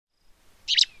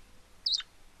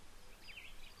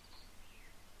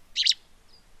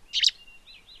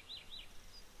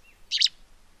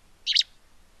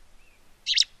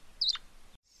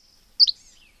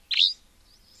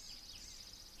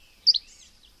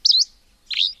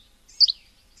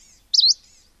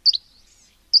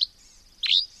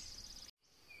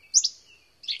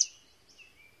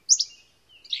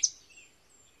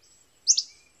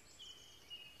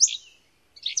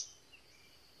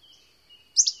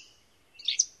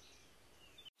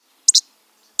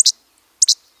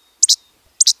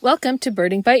Welcome to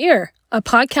Birding by Ear, a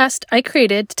podcast I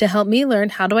created to help me learn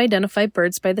how to identify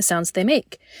birds by the sounds they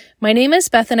make. My name is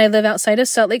Beth and I live outside of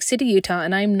Salt Lake City, Utah,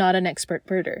 and I am not an expert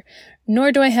birder,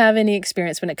 nor do I have any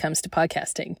experience when it comes to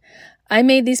podcasting. I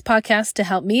made these podcasts to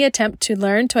help me attempt to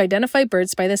learn to identify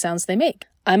birds by the sounds they make.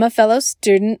 I'm a fellow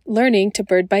student learning to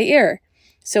bird by ear.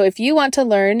 So if you want to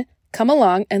learn, come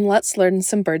along and let's learn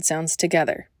some bird sounds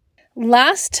together.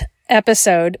 Last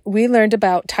episode, we learned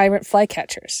about Tyrant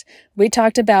flycatchers. We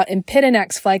talked about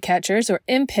Impidinax flycatchers, or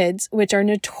impids, which are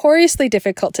notoriously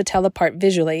difficult to tell apart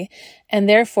visually, and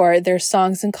therefore their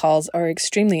songs and calls are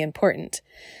extremely important.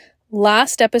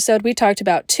 Last episode, we talked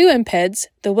about two impids,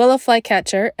 the willow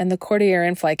flycatcher and the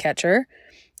Cordilleran flycatcher,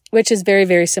 which is very,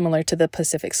 very similar to the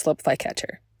Pacific slope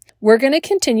flycatcher. We're going to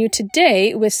continue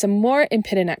today with some more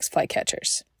Impidinax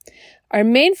flycatchers. Our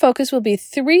main focus will be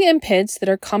three impids that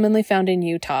are commonly found in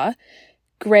Utah: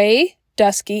 gray,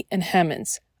 dusky, and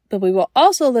Hammonds. But we will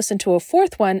also listen to a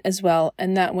fourth one as well,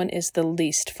 and that one is the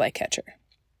least flycatcher.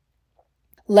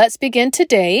 Let's begin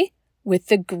today with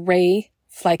the gray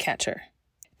flycatcher.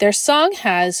 Their song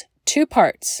has two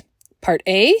parts. Part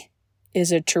A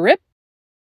is a chirrip,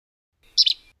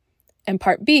 and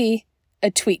part B, a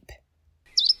tweep.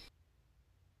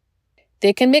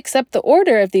 They can mix up the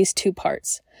order of these two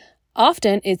parts.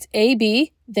 Often it's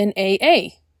AB, then AA.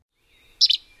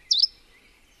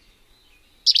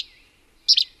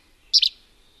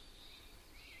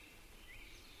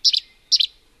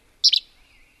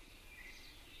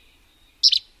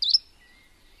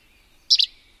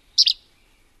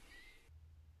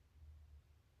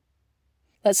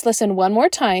 Let's listen one more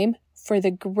time for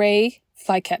the gray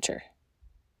flycatcher.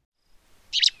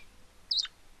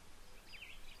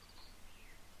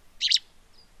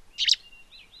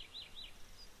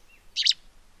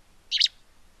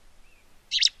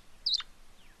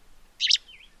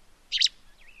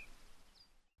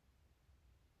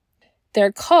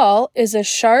 Their call is a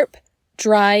sharp,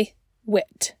 dry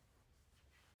whit.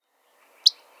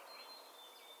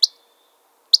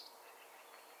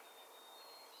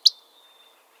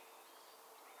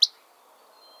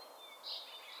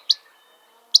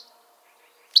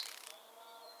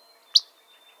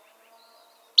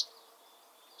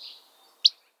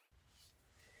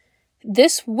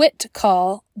 This whit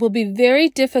call will be very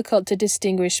difficult to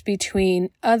distinguish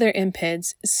between other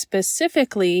impids,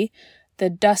 specifically the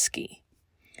dusky.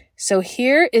 So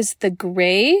here is the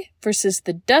gray versus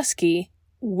the dusky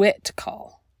whit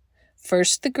call.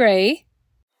 First the gray,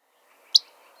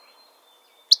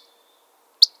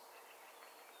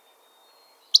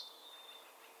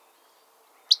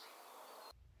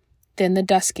 then the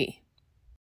dusky.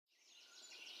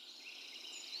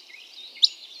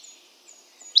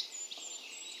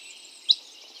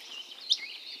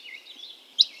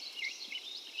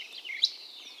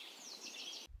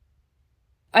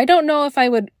 I don't know if I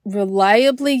would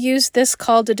reliably use this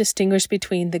call to distinguish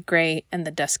between the gray and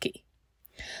the dusky.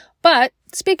 But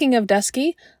speaking of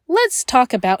dusky, let's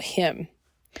talk about him.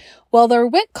 While their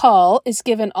whit call is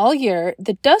given all year,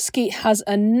 the dusky has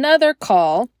another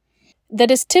call that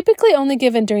is typically only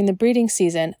given during the breeding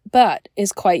season, but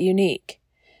is quite unique.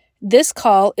 This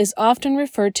call is often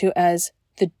referred to as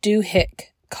the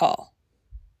doo-hick call.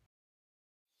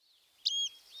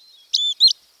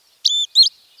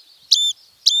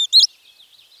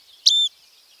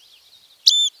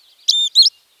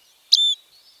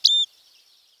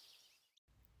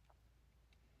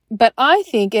 But I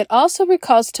think it also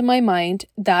recalls to my mind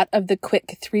that of the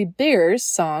quick Three Bears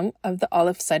song of the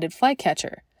olive-sided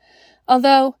flycatcher,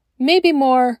 although maybe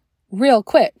more real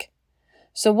quick.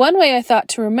 So one way I thought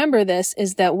to remember this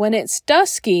is that when it's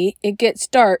dusky, it gets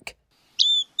dark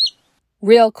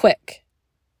real quick.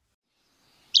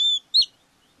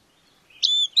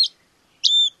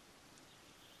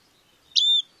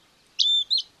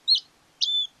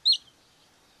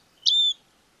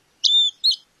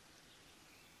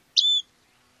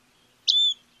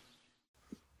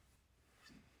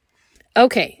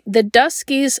 Okay, the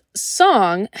dusky's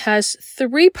song has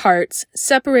three parts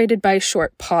separated by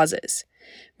short pauses.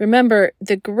 Remember,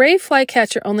 the gray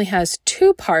flycatcher only has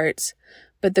two parts,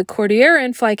 but the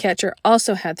Cordilleran flycatcher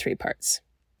also had three parts.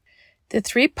 The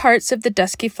three parts of the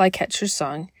dusky flycatcher's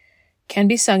song can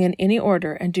be sung in any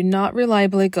order and do not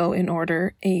reliably go in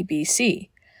order A, B, C.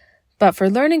 But for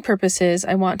learning purposes,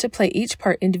 I want to play each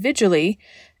part individually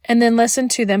and then listen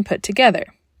to them put together.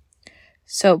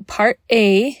 So part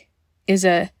A is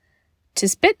a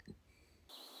tispit.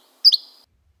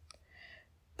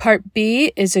 Part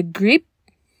B is a greep.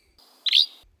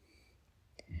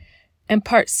 And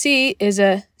part C is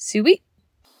a siwi.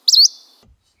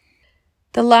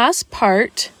 The last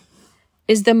part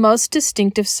is the most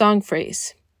distinctive song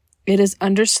phrase. It is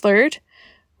underslurred.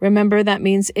 Remember, that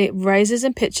means it rises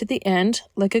in pitch at the end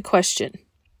like a question.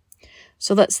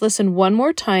 So let's listen one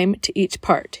more time to each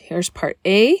part. Here's part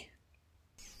A,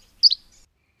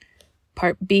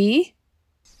 part B,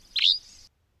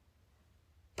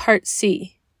 part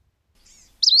C.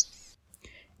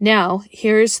 Now,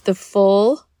 here's the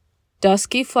full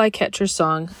Dusky Flycatcher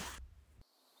song.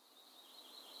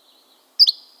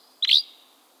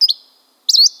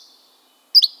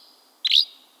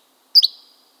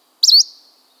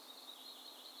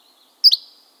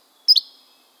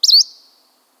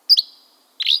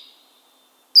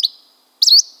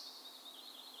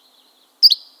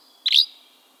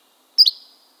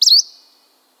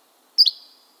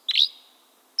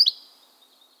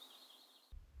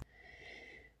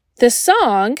 The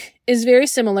song is very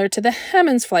similar to the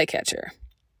Hammond's Flycatcher.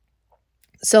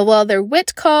 So while their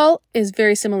wit call is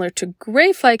very similar to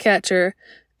gray flycatcher,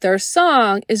 their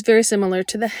song is very similar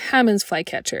to the Hammond's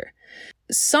Flycatcher.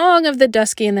 Song of the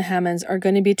Dusky and the Hammonds are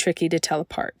going to be tricky to tell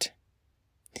apart.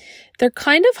 They're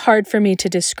kind of hard for me to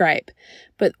describe,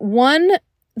 but one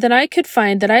that I could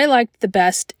find that I liked the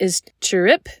best is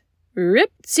chirip,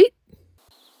 rip, seat.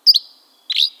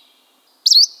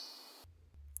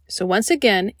 So once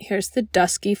again, here's the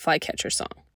Dusky Flycatcher song.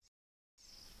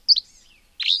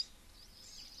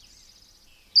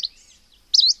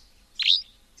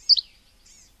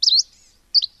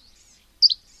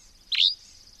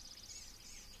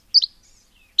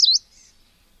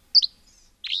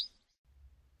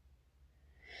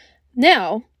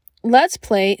 Now, let's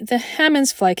play the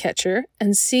Hammond's Flycatcher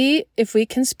and see if we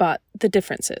can spot the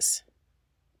differences.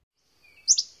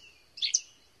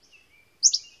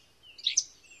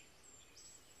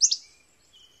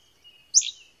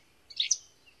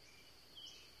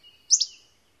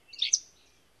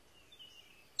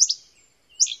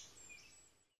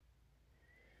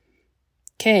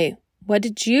 Okay, what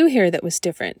did you hear that was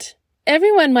different?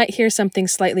 Everyone might hear something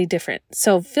slightly different,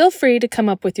 so feel free to come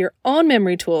up with your own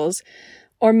memory tools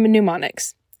or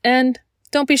mnemonics, and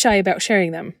don't be shy about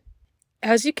sharing them.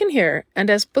 As you can hear, and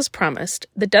as was promised,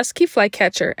 the Dusky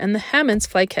Flycatcher and the Hammond's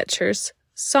Flycatcher's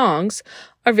songs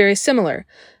are very similar.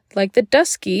 Like the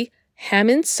Dusky,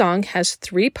 Hammond's song has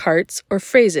 3 parts or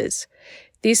phrases.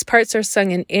 These parts are sung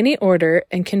in any order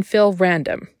and can feel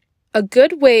random. A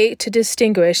good way to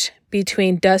distinguish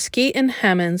between Dusky and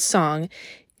Hammond's song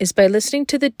is by listening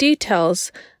to the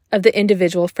details of the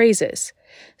individual phrases.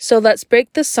 So let's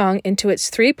break the song into its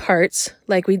 3 parts,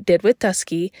 like we did with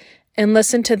Dusky, and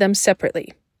listen to them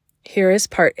separately. Here is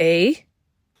part A.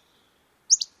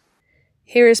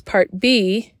 Here is part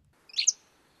B.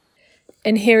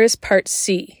 And here is part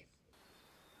C.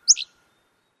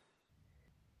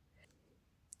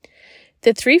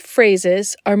 The 3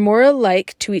 phrases are more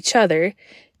alike to each other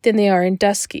than they are in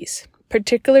Dusky's,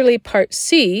 particularly part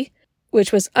C,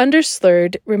 which was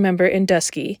underslurred, remember, in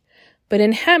Dusky, but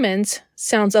in Hammond's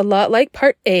sounds a lot like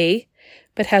part A,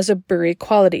 but has a burry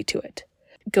quality to it.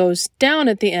 It goes down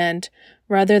at the end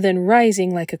rather than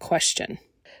rising like a question.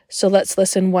 So let's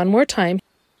listen one more time.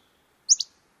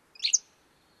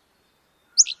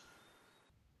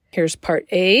 Here's part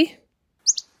A,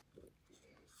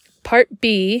 part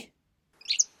B,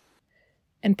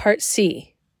 and part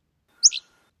C.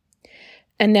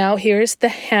 And now here's the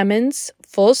Hammond's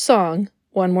full song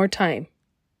one more time.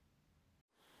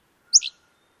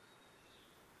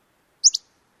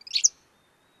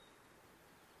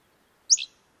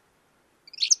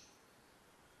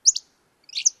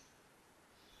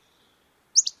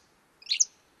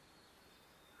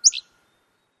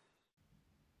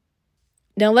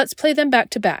 Now let's play them back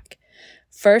to back.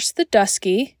 First the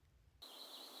Dusky.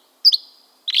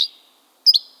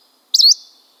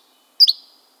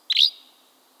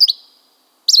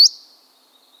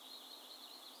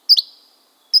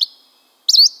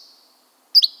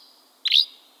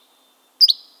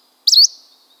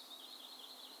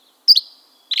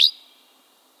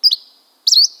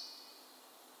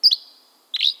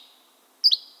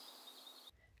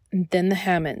 And then the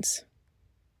Hammonds.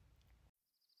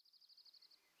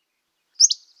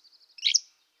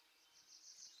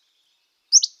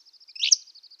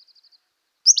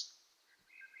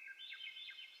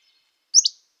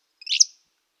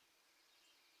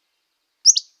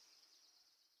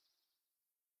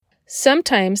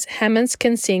 Sometimes Hammonds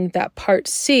can sing that part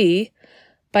C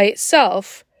by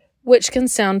itself, which can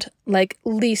sound like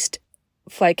least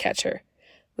flycatcher,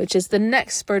 which is the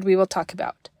next bird we will talk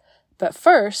about. But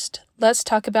first, let's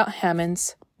talk about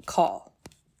Hammond's call.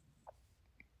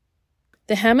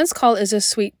 The Hammond's call is a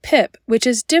sweet pip, which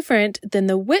is different than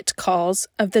the wit calls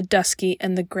of the Dusky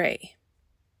and the Gray.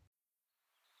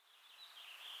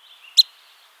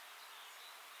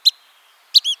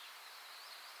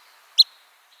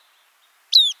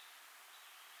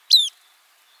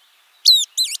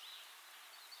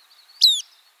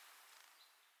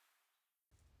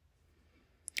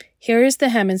 Here is the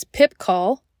Hammond's pip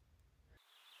call.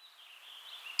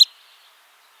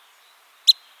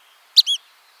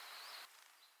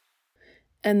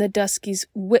 And the Dusky's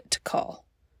whit call.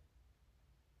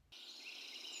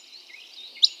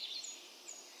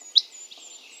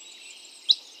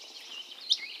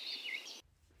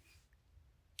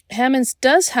 Hammond's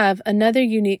does have another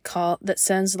unique call that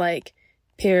sounds like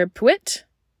peer pwit.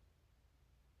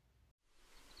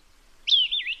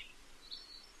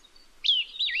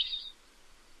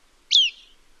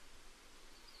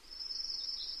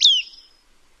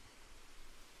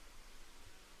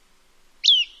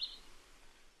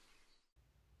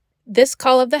 This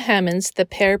call of the Hammond's, the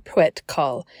pear pwit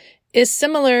call, is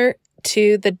similar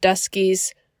to the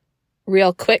Dusky's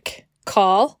real quick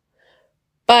call,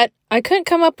 but I couldn't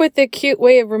come up with a cute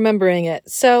way of remembering it.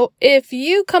 So if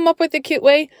you come up with a cute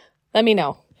way, let me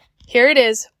know. Here it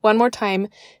is, one more time,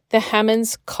 the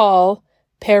Hammond's call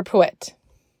pear pwit.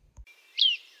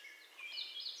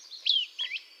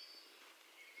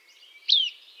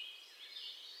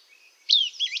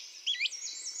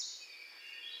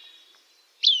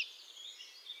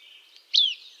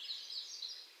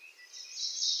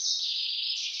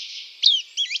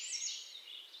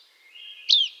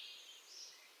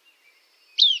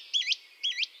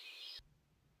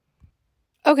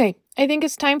 Okay, I think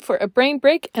it's time for a brain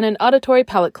break and an auditory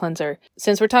palate cleanser.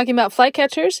 Since we're talking about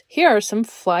flycatchers, here are some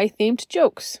fly-themed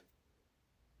jokes.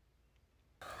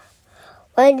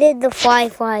 Why did the fly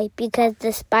fly? Because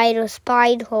the spider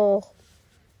spied hole.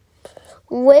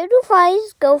 Where do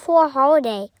flies go for a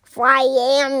holiday?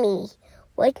 Miami.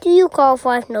 What do you call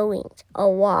fly with no wings? A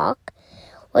walk.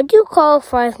 What do you call a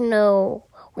fly with no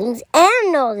wings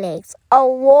and no legs? A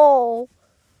wall.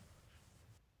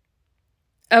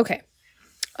 Okay.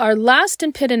 Our last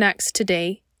impidinax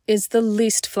today is the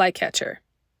least flycatcher.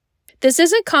 This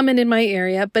isn't common in my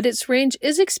area, but its range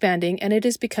is expanding and it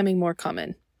is becoming more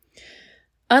common.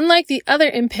 Unlike the other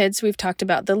impids we've talked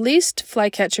about, the least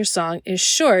flycatcher song is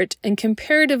short and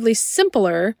comparatively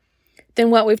simpler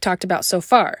than what we've talked about so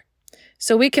far.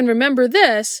 So we can remember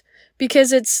this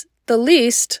because it's the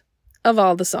least of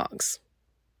all the songs.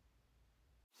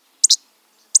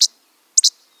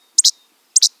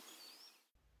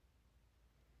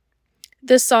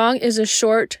 The song is a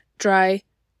short, dry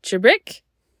gibrick.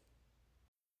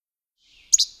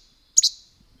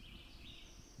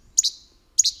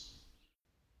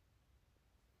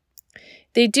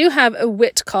 They do have a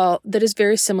whit call that is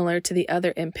very similar to the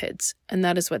other impids, and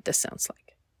that is what this sounds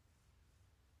like.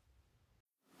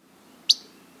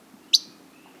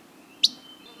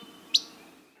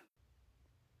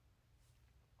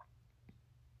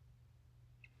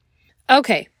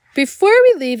 Okay, before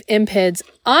we leave impids,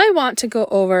 I want to go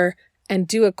over and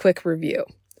do a quick review.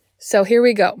 So here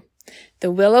we go. The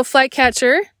willow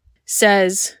flycatcher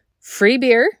says free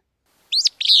beer.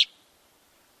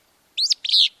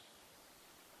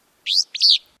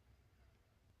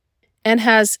 And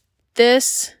has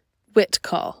this whit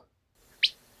call.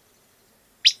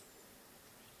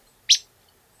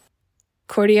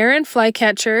 Cordilleran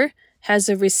flycatcher has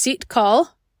a receipt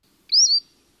call.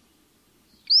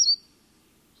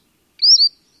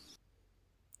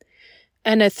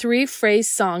 And a 3-phrase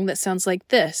song that sounds like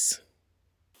this.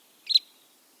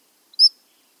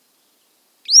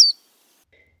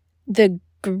 The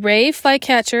gray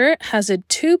flycatcher has a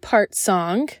 2-part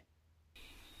song.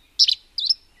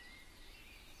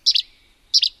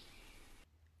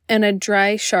 And a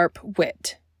dry, sharp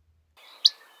whit.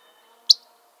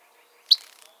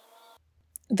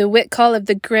 The whit call of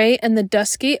the gray and the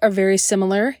dusky are very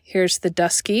similar. Here's the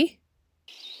dusky.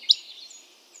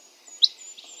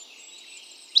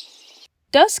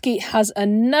 Dusky has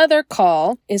another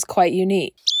call, is quite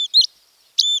unique.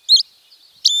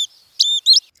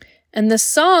 And the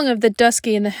song of the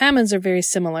dusky and the Hammonds are very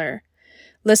similar.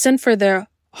 Listen for the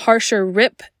harsher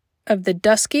rip of the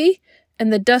dusky.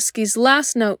 And the dusky's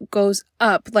last note goes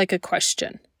up like a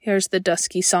question. Here's the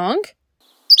dusky song.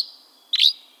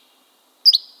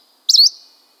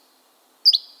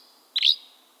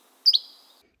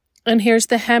 And here's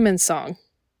the Hammond song.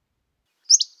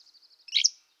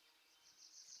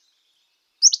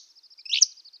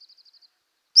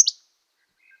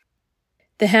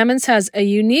 The Hammond's has a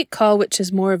unique call, which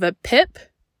is more of a pip.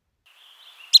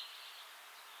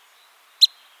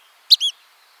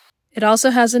 It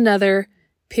also has another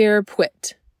peer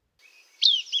pwit.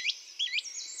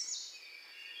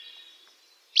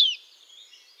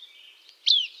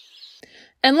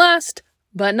 And last,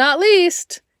 but not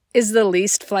least, is the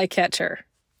least flycatcher.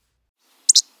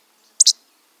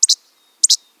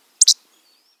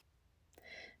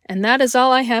 And that is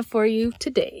all I have for you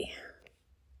today.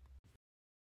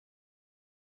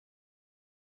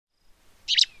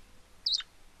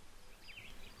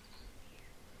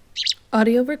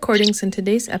 Audio recordings in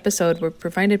today's episode were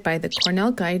provided by the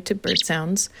Cornell Guide to Bird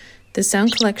Sounds, the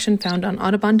sound collection found on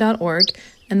audubon.org,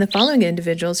 and the following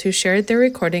individuals who shared their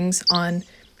recordings on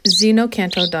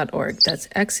xenocanto.org. That's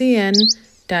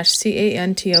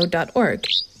xen-canto.org.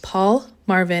 Paul,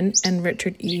 Marvin, and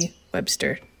Richard E.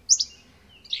 Webster.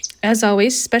 As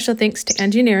always, special thanks to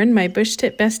Angie and Aaron, my bush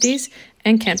tip besties,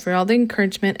 and Kent for all the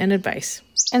encouragement and advice.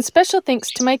 And special thanks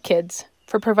to my kids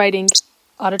for providing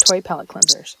auditory palate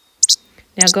cleansers.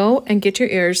 Now go and get your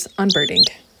ears on birding.